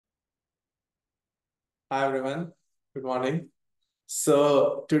Hi everyone, good morning.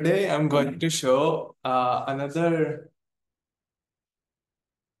 So today I'm going to show so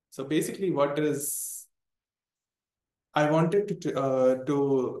basically what is, I wanted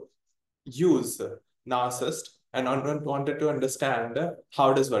to use Narcissist and I wanted to understand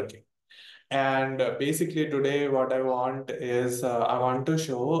how it is working. And basically today what I want is, I want to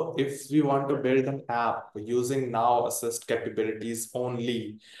show if we want to build an app using Now Assist capabilities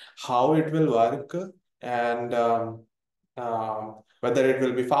only, how it will work and whether it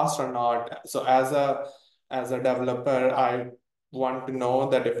will be fast or not. So as a developer, I want to know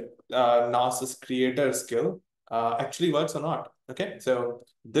that if Now Assist creator skill actually works or not. Okay, so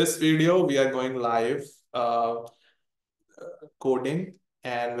this video we are going live coding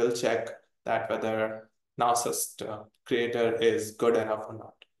and we'll check that whether Narcissist creator is good enough or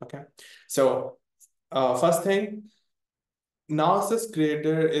not. Okay, so first thing, Narcissist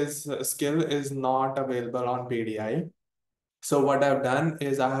creator is skill is not available on PDI. So what I've done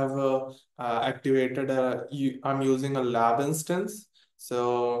is I have activated I'm using a lab instance.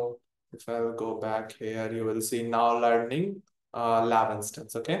 So if I'll go back here, you will see now learning lab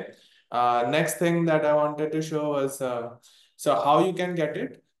instance. Okay. Next thing that I wanted to show was so how you can get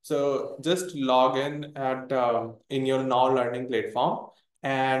it. So just log in at in your now learning platform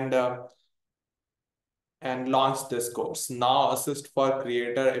and launch this course, Now Assist for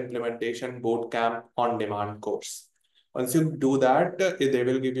Creator Implementation Bootcamp on Demand course. Once you do that, they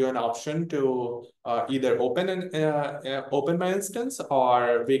will give you an option to either open my instance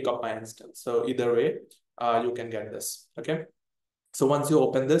or wake up my instance. So either way, you can get this. Okay. So once you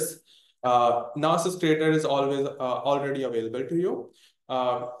open this, Now Assist Creator is always already available to you.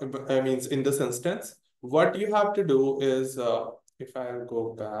 I mean, in this instance, what you have to do is, if I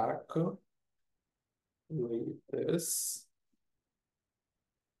go back, like this.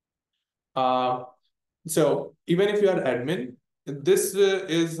 Uh, so even if you are admin, this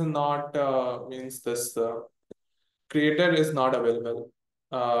is not means this creator is not available.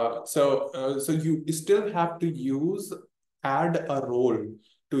 So you still have to add a role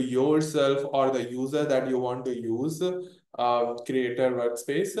to yourself or the user that you want to use creator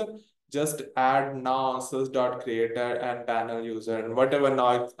workspace. Just add now creator and panel user and whatever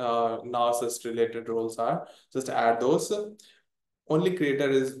now related roles are. Just add those. Only creator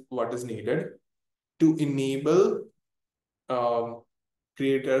is what is needed to enable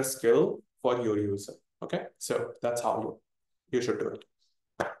creator skill for your user. Okay, so that's how you should do it.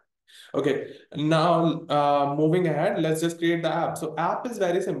 Okay, now moving ahead, let's just create the app. So app is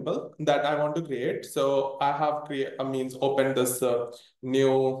very simple that I want to create. So I have opened this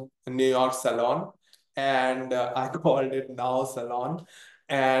new New York salon and I called it Now Salon.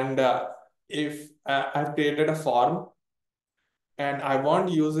 And if I've created a form and I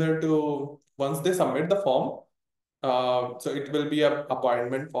want user to, once they submit the form, so it will be a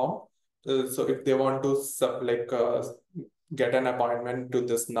appointment form. So if they want to get an appointment to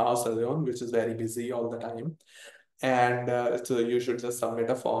this Now salon, which is very busy all the time, and so you should just submit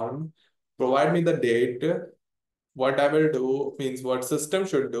a form, provide me the date. What I will do means what system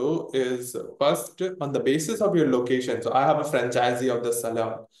should do is first on the basis of your location. So I have a franchisee of the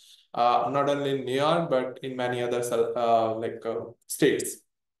salon, not only in New York but in many other states.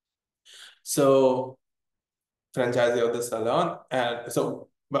 So franchisee of the salon, and so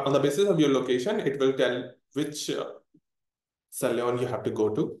but on the basis of your location, it will tell which salon you have to go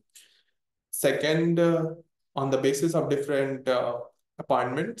to. Second, on the basis of different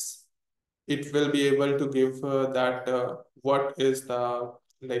appointments, it will be able to give that what is the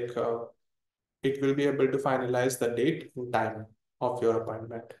like it will be able to finalize the date and time of your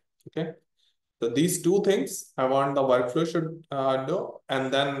appointment. Okay, so these two things I want the workflow should do, and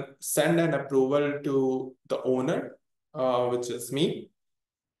then send an approval to the owner, which is me.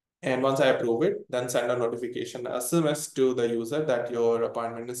 And once I approve it, then send a notification SMS to the user that your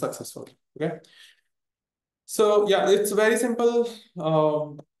appointment is successful. Okay. So yeah, it's very simple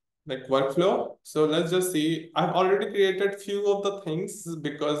workflow. So let's just see. I've already created few of the things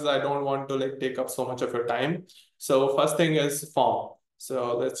because I don't want to take up so much of your time. So first thing is form.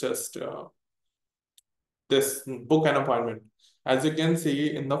 So let's just this book an appointment. As you can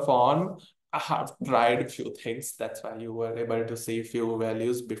see in the form, I have tried a few things. That's why you were able to see few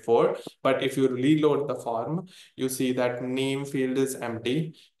values before. But if you reload the form, you see that name field is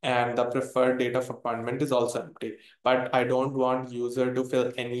empty and the preferred date of appointment is also empty. But I don't want user to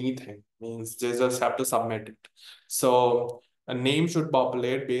fill anything. Means they just have to submit it. So a name should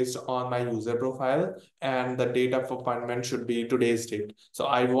populate based on my user profile and the date of appointment should be today's date. So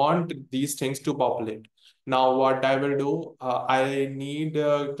I want these things to populate. Now, what I will do, I need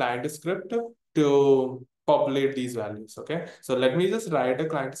a client script to populate these values. Okay, so let me just write a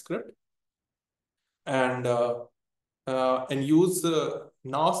client script and use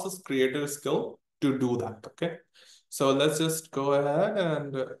Nas's creator skill to do that. Okay, so let's just go ahead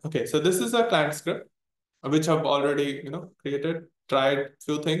and okay, so this is a client script which I've already created, tried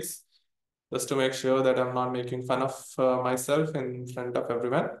few things just to make sure that I'm not making fun of myself in front of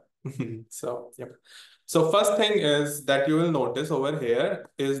everyone. So yeah. So first thing is that you will notice over here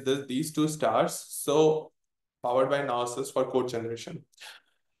is these two stars. So powered by Narcissus for code generation.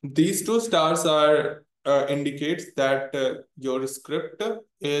 These two stars are indicates that your script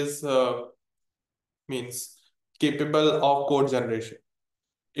is means capable of code generation.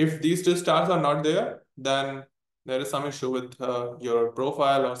 If these two stars are not there, then there is some issue with your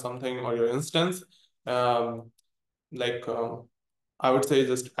profile or something or your instance. Um, like I would say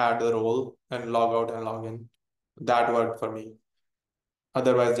just add the role and log out and log in. That worked for me.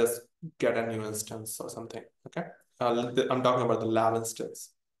 Otherwise, just get a new instance or something. Okay. I'm talking about the lab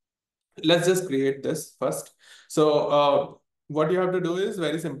instance. Let's just create this first. So what you have to do is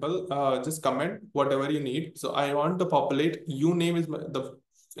very simple. Just comment whatever you need. So I want to populate uname is the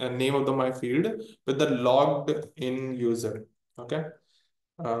name of my field with the logged in user. Okay.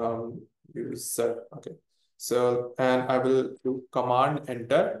 Um, User. Okay. So and I will do command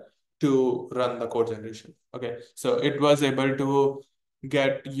enter to run the code generation. Okay. So it was able to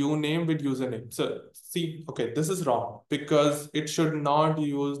get uname with username. So see, okay, this is wrong because it should not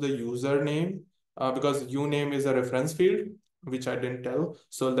use the username because uname is a reference field, which I didn't tell.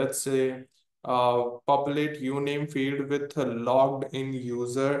 So let's say populate uname field with a logged in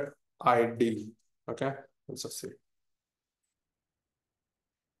user ID. Okay, let's just see.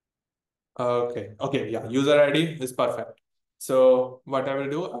 Okay, okay, yeah, user ID is perfect. So what I will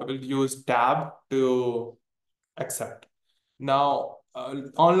do, I will use tab to accept. Now,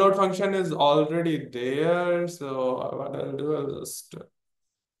 onload function is already there. So what I'll do, I'll just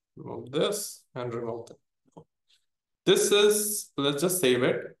remove this and remove that. This is, let's just save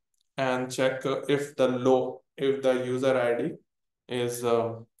it and check if the user ID is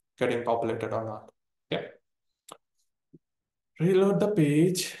getting populated or not. Yeah. Reload the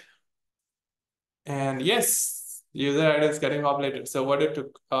page. And yes, user ID is getting populated. So what it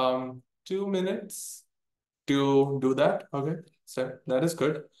took 2 minutes to do that. Okay, so that is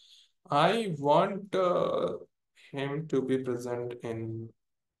good. I want him to be present in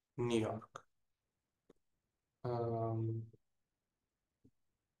New York. Um,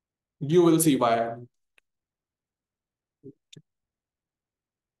 you will see why I'm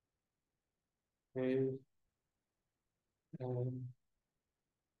okay. Um,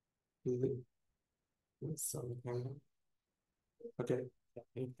 is it something? Okay,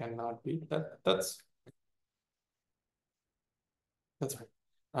 it cannot be. That's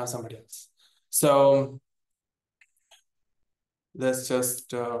fine. Somebody else. So let's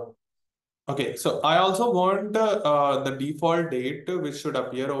just okay, so I also want the default date which should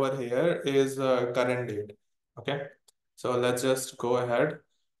appear over here is current date. Okay, so let's just go ahead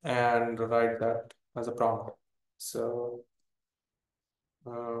and write that as a prompt. So,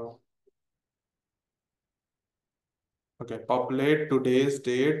 uh, okay, populate today's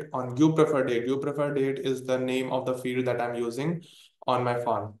date on you prefer date. You prefer date is the name of the field that I'm using on my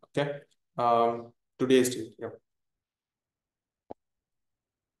phone. Okay, today's date. Yep.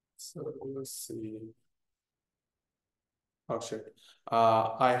 So let's see. Oh shit.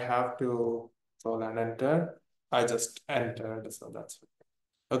 I have to roll and enter. I just entered, so that's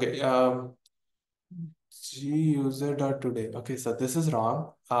okay. Guser.today. Okay, so this is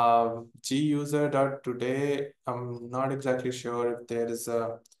wrong. Guser.today. I'm not exactly sure if there is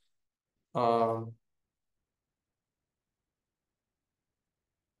a um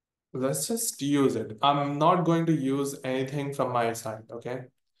let's just use it. I'm not going to use anything from my side, okay?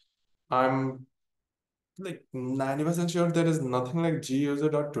 I'm like 90% sure there is nothing like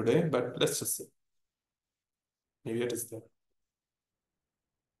guser.today, but let's just see. Maybe it is there.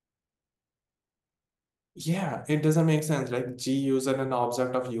 Yeah, it doesn't make sense. Like G user and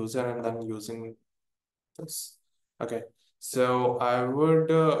object of user and then using this. Okay, so I would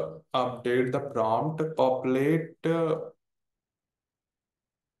update the prompt, populate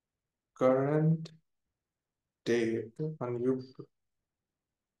current date on you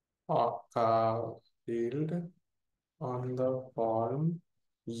field on the form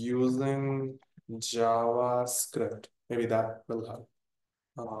using JavaScript. Maybe that will help.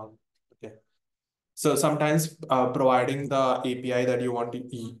 Okay. So sometimes providing the API that you want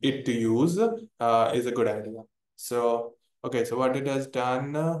it to use is a good idea. So, okay, so what it has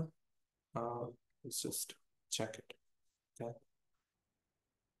done, let's just check it. Okay.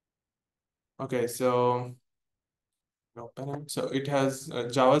 Okay, so open it. So it has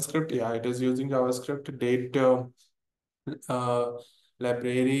JavaScript. Yeah, it is using JavaScript. Date uh,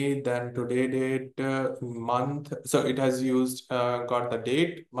 library, then today date, month. So it has used got the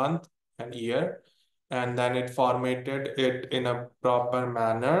date, month, and year, and then it formatted it in a proper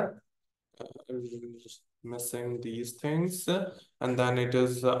manner. Just missing these things, and then it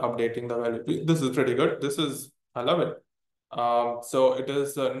is updating the value. This is pretty good. This is, I love it. So it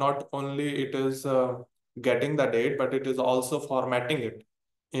is not only it is getting the date, but it is also formatting it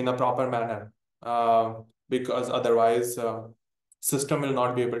in a proper manner, because otherwise system will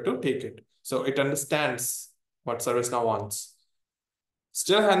not be able to take it. So it understands what ServiceNow wants.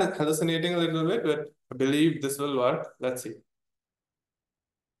 Still hallucinating a little bit, but I believe this will work. Let's see.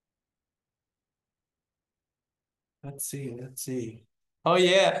 Let's see. Let's see. Oh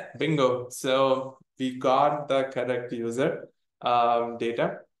yeah, bingo. So we got the correct user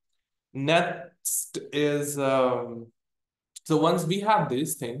data. Next is so once we have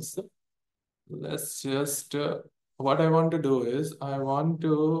these things, let's just what I want to do is I want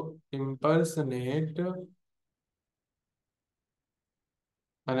to impersonate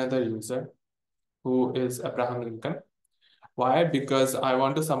another user who is Abraham Lincoln. Why? Because I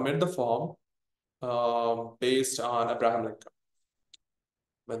want to submit the form based on Abraham Lincoln.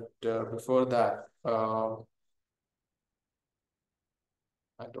 But before that, I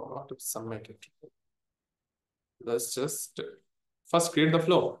don't want to submit it. Let's just first create the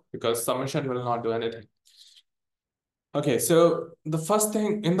flow because submission will not do anything. Okay, so the first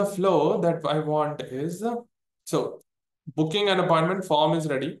thing in the flow that I want is, so booking an appointment form is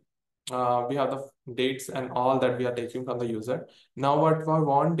ready. We have the dates and all that we are taking from the user. Now what I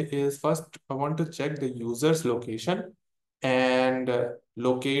want is first I want to check the user's location and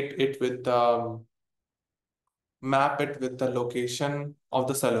locate it with the map it with the location of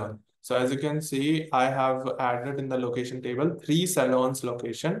the salon. So as you can see, I have added in the location table 3 salons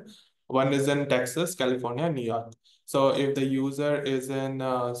location. One is in Texas, California, New York. So if the user is in,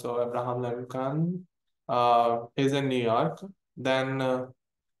 so Abraham Lincoln is in New York, then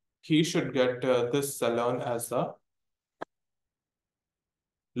he should get this salon as a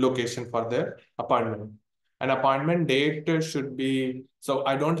location for their appointment. An appointment date should be, so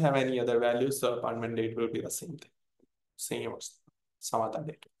I don't have any other values, so appointment date will be the same thing, same or some other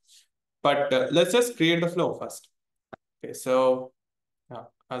date. But let's just create the flow first. Okay, so yeah,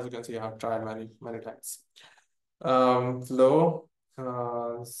 as you can see, I've tried many times. Flow,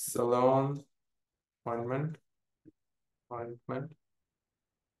 salon, appointment,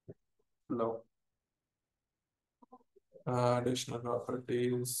 flow. Additional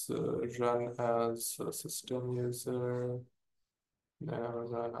properties, run as a system user.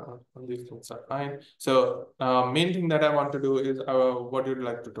 These things are fine. So main thing that I want to do is what you'd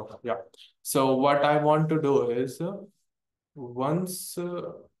like to talk. Yeah. So what I want to do is once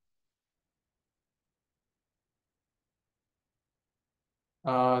so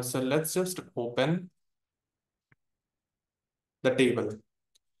let's just open the table.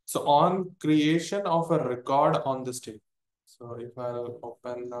 So on creation of a record on this table. So if I'll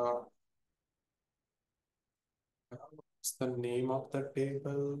open what's the name of the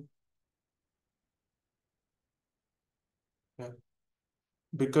table? Yeah.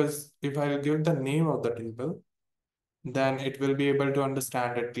 Because if I'll give the name of the table, then it will be able to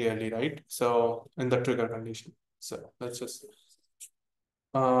understand it clearly, right? So in the trigger condition. So let's just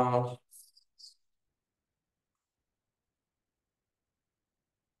uh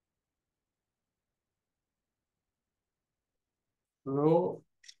flow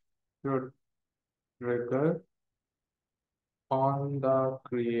should trigger on the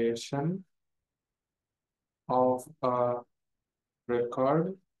creation of a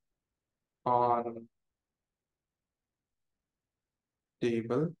record on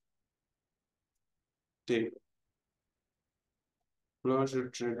table table. Flow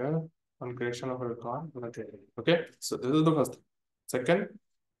should trigger on creation of a record on a table. Okay, so this is the first thing. Second,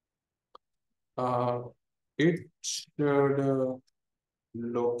 uh, it should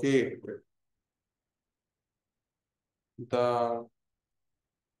locate the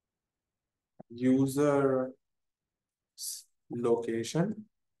user location.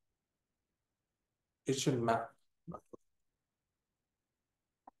 It should map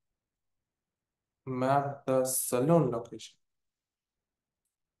the salon location.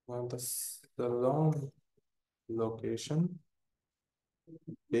 Map the salon location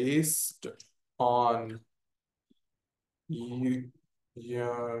based on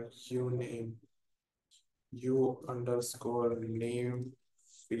your name, you _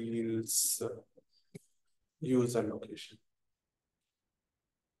 fields user location.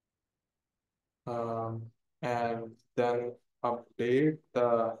 and then update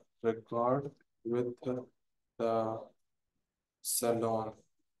the record with the salon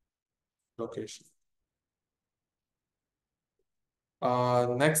location.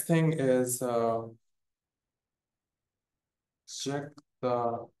 Next thing is check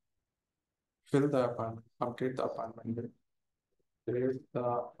the fill the appointment, update the appointment date, create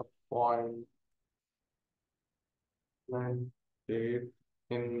the appointment date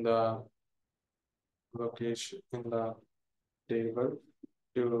in the location in the table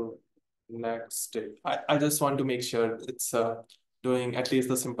to next day. I just want to make sure it's doing at least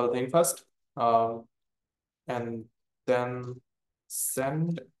the simple thing first. And then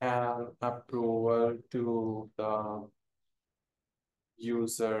send an approval to the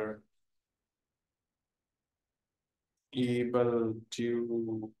user able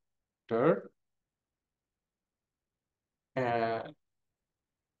tutor, and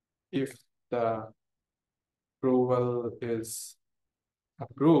if the approval is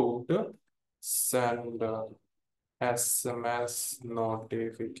approved, send SMS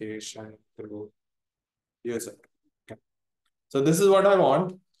notification to user. Okay. So this is what I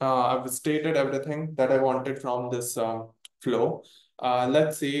want. I've stated everything that I wanted from this flow.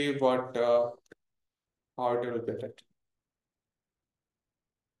 Let's see what how it will get it.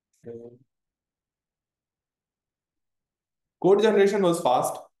 Okay. Code generation was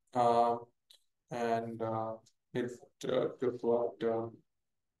fast, and it took what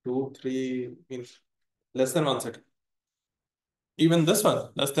 2-3 means less than 1 second. Even this one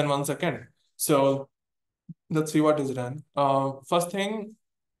less than 1 second. So let's see what is done. First thing,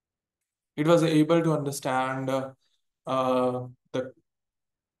 it was able to understand the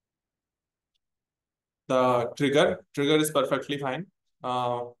trigger. Trigger is perfectly fine.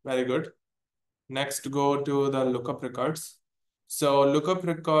 Very good. Next, go to the lookup records. So lookup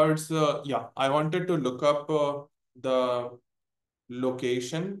records, yeah, I wanted to look up the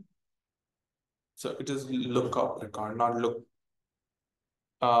location. So it is lookup record, not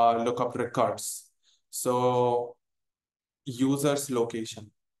lookup records. So user's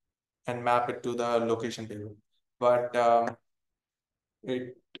location and map it to the location table. But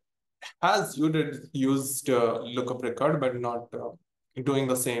it has used lookup record, but not doing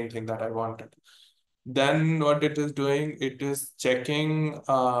the same thing that I wanted. Then what it is doing, it is checking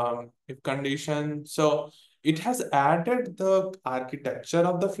if condition. So it has added the architecture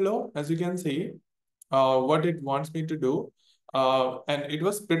of the flow, as you can see, what it wants me to do. And it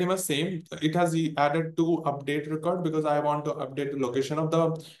was pretty much same. It has added two update record because I want to update the location of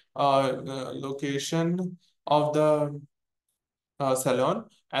the salon.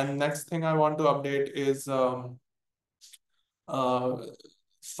 And next thing I want to update is uh,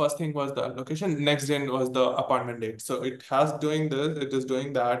 first thing was the location, next thing was the appointment date. So it has doing this, it is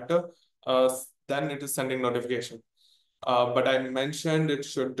doing that, then it is sending notification. But I mentioned it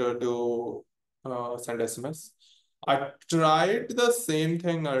should do send SMS. I tried the same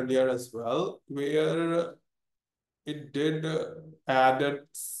thing earlier as well, where it did added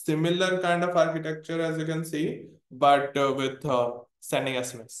similar kind of architecture as you can see, but with sending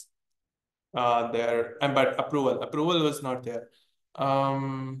SMS there, and but approval was not there.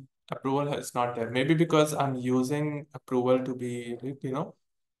 Approval is not there. Maybe because I'm using approval to be,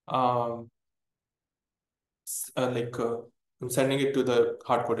 um, like I'm sending it to the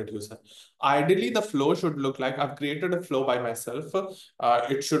hard-coded user. Ideally, the flow should look like I've created a flow by myself.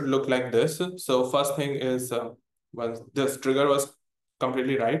 It should look like this. So first thing is once this trigger was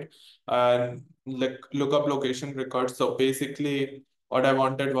completely right, and like look up location records. So basically, what I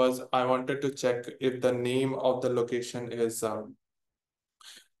wanted was I wanted to check if the name of the location is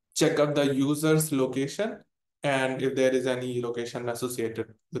check up the user's location and if there is any location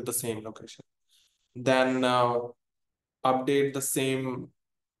associated with the same location. Then update the same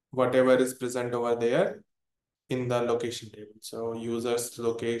whatever is present over there in the location table. So users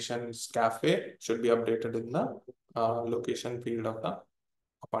locations cafe should be updated in the location field of the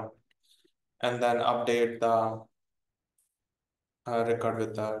appointment. And then update the record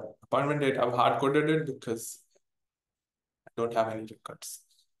with the appointment date. I've hard coded it because I don't have any records.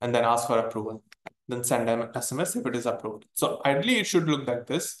 And then ask for approval. Then send them SMS if it is approved. So ideally it should look like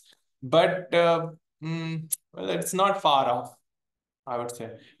this, but well, it's not far off. I would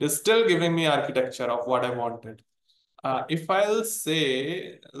say it's still giving me architecture of what I wanted. If I'll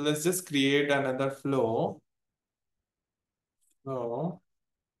say, let's just create another flow.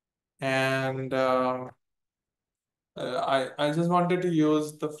 And I just wanted to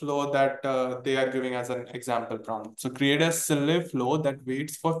use the flow that they are giving as an example prompt. So create a silly flow that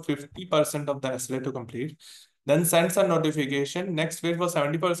waits for 50% of the SLA to complete, then sends a notification. Next, wait for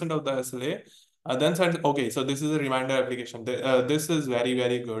 70% of the SLA. Then said, okay, so this is a reminder application. This is very,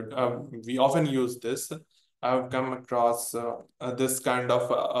 very good. We often use this. I've come across this kind of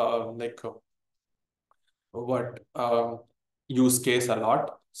what use case a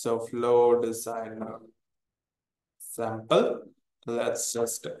lot. So flow design sample. Let's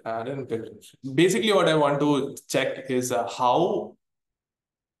just add in. Basically, what I want to check is how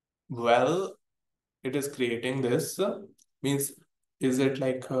well it is creating this. Means, is it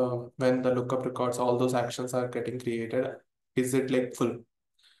like when the lookup records, all those actions are getting created, is it like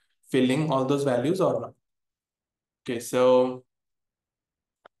filling all those values or not? Okay, so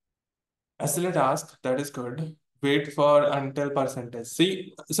isolate task, that is good. Wait for until percentage.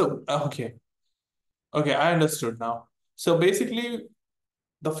 See, so okay, I understood now. So basically,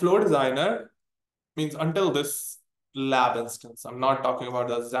 the flow designer means until this lab instance. I'm not talking about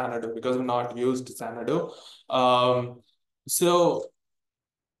the Xanadu because I've not used Xanadu. So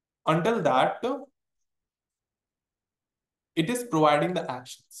until that, it is providing the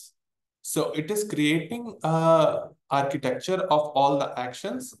actions. So it is creating a architecture of all the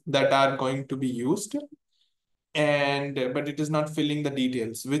actions that are going to be used, and but it is not filling the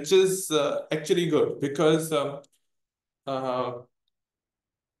details, which is actually good because uh,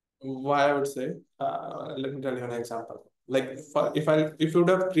 why I would say, let me tell you an example. Like if you would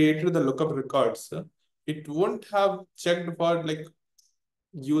have created the lookup records, it wouldn't have checked for like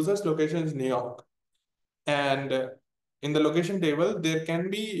users location is New York, and in the location table there can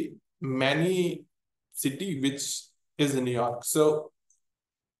be many city which is in New York. So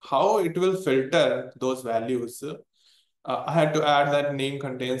how it will filter those values? I had to add that name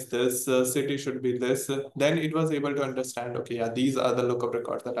contains this, city should be this. Then it was able to understand, okay, yeah, these are the lookup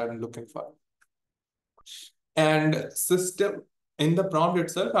records that I'm looking for. And system in the prompt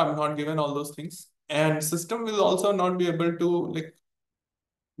itself, I'm not given all those things. And system will also not be able to like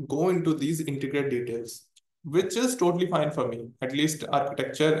go into these intricate details, which is totally fine for me. At least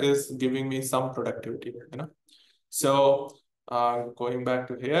architecture is giving me some productivity, you know. So going back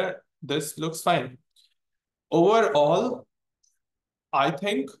to here, this looks fine. Overall, I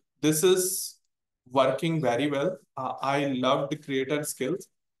think this is working very well. I love the creator skills,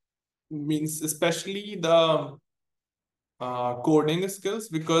 means especially the coding skills,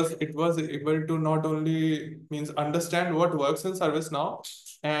 because it was able to not only means understand what works in ServiceNow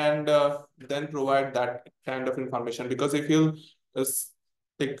and then provide that kind of information. Because if you uh,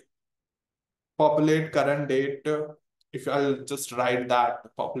 like populate current date, if I'll just write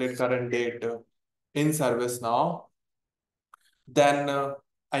that populate current date in ServiceNow, then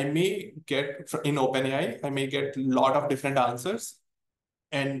I may get in OpenAI, I may get a lot of different answers,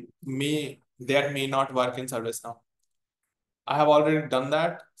 and that may not work in ServiceNow. I have already done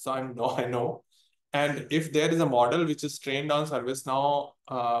that, so I know. And if there is a model which is trained on ServiceNow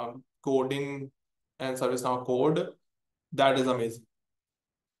coding and ServiceNow code, that is amazing.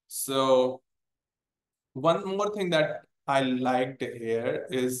 So one more thing that I liked here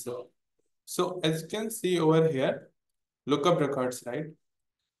is, so as you can see over here, lookup records, right?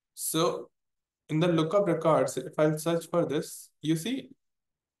 So in the lookup records, if I search for this, you see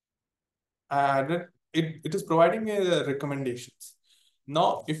it is providing me the recommendations.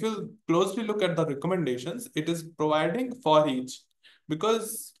 Now, if you closely look at the recommendations, it is providing for each,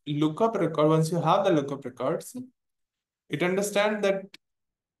 because lookup record, once you have the lookup records, it understands that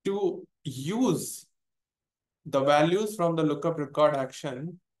to use the values from the lookup record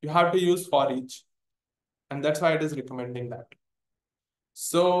action, you have to use for each. And that's why it is recommending that.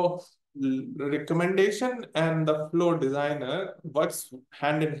 So recommendation and the flow designer works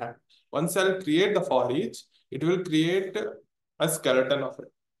hand in hand. Once I'll create the for each, it will create a skeleton of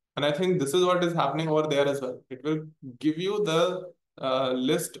it. And I think this is what is happening over there as well. It will give you the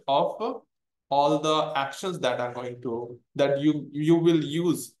list of all the actions that are going to, that you will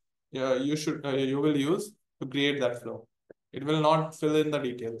use. You will use to create that flow. It will not fill in the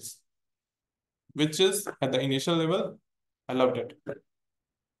details, which is at the initial level. I loved it.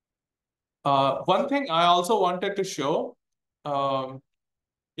 One thing I also wanted to show, um,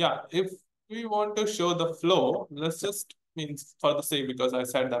 yeah, if we want to show the flow, let's just, means for the sake, because I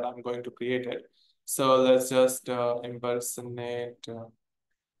said that I'm going to create it. So let's just impersonate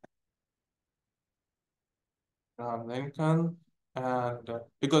Lincoln, and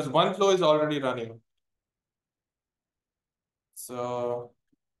because one flow is already running. So,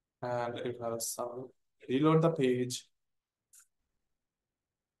 and it has some, reload the page.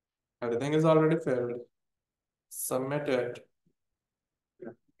 Everything is already filled. Submit it.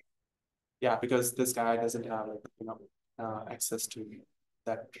 Yeah, because this guy doesn't have access to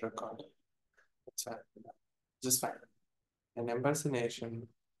that record. That's fine. Just fine. An impersonation.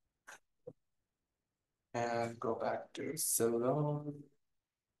 and go back to Salon.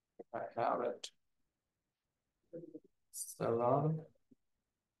 I have it. Salon.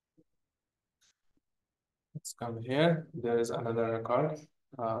 Let's come here. There is another record.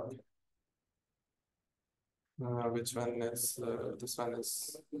 Which one is this one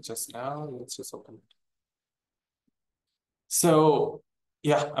is just now. Let's just open it. So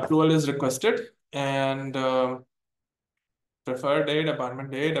yeah, approval is requested, and preferred date,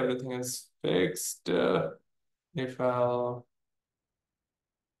 appointment date, everything is fixed. If I'll,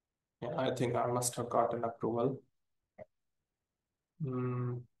 yeah, I think I must have gotten approval.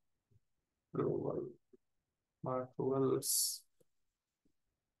 Approval. My approvals.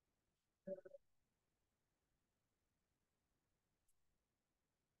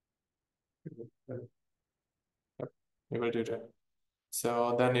 We will do that.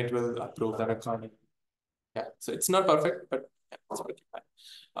 So then it will approve the recording. Yeah, so it's not perfect, but yeah, it's pretty fine.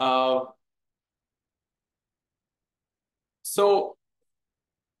 So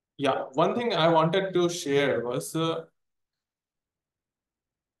yeah, one thing I wanted to share was it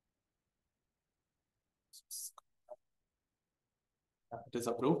is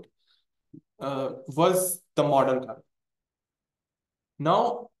approved. Was the model card.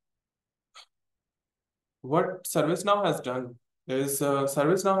 Now, what ServiceNow has done is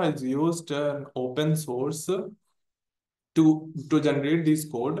ServiceNow has used an open source to generate these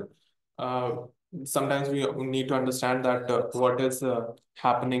code. Uh, Sometimes we need to understand that what is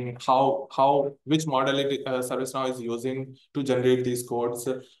happening, which model ServiceNow is using to generate these codes,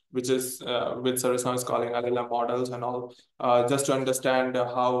 which ServiceNow is calling LLM models and all, just to understand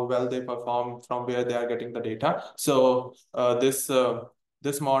how well they perform from where they are getting the data. So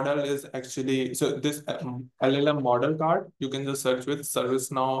this model is actually, so this LLM model card, you can just search with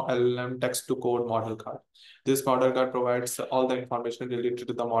ServiceNow LLM text to code model card. This model card provides all the information related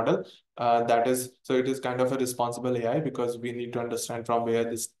to the model. So it is kind of a responsible AI, because we need to understand from where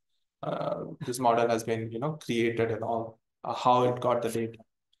this model has been, created and all, how it got the data.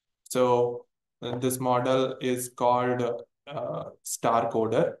 So this model is called Star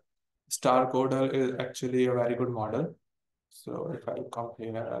Coder. Star Coder is actually a very good model. So if I come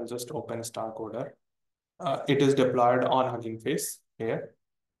here, I'll just open Star Coder. It is deployed on Hugging Face here.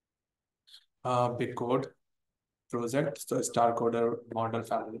 Big code project, so Star Coder model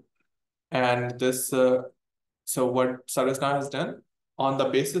family. And this, so what ServiceNow has done on the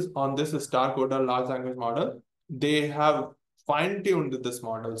basis on this Star Coder large language model, they have fine-tuned this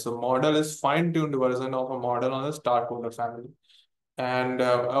model. So model is fine-tuned version of a model on the Star Coder family, and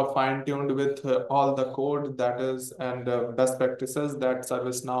fine-tuned with all the code that is and best practices that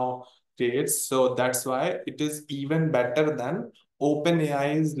ServiceNow creates. So that's why it is even better than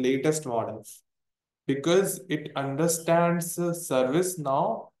OpenAI's latest models, because it understands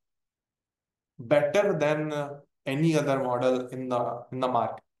ServiceNow better than any other model in the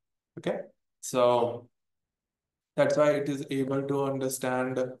market. Okay, so that's why it is able to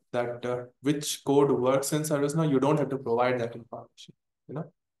understand that which code works in ServiceNow. You don't have to provide that information,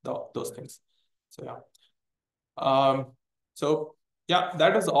 those things. So yeah. So yeah,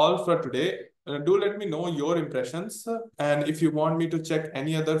 that is all for today. Do let me know your impressions, and if you want me to check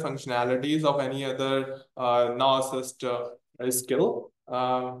any other functionalities of any other Now Assist skill,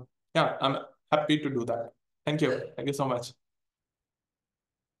 yeah, I'm happy to do that. Thank you so much.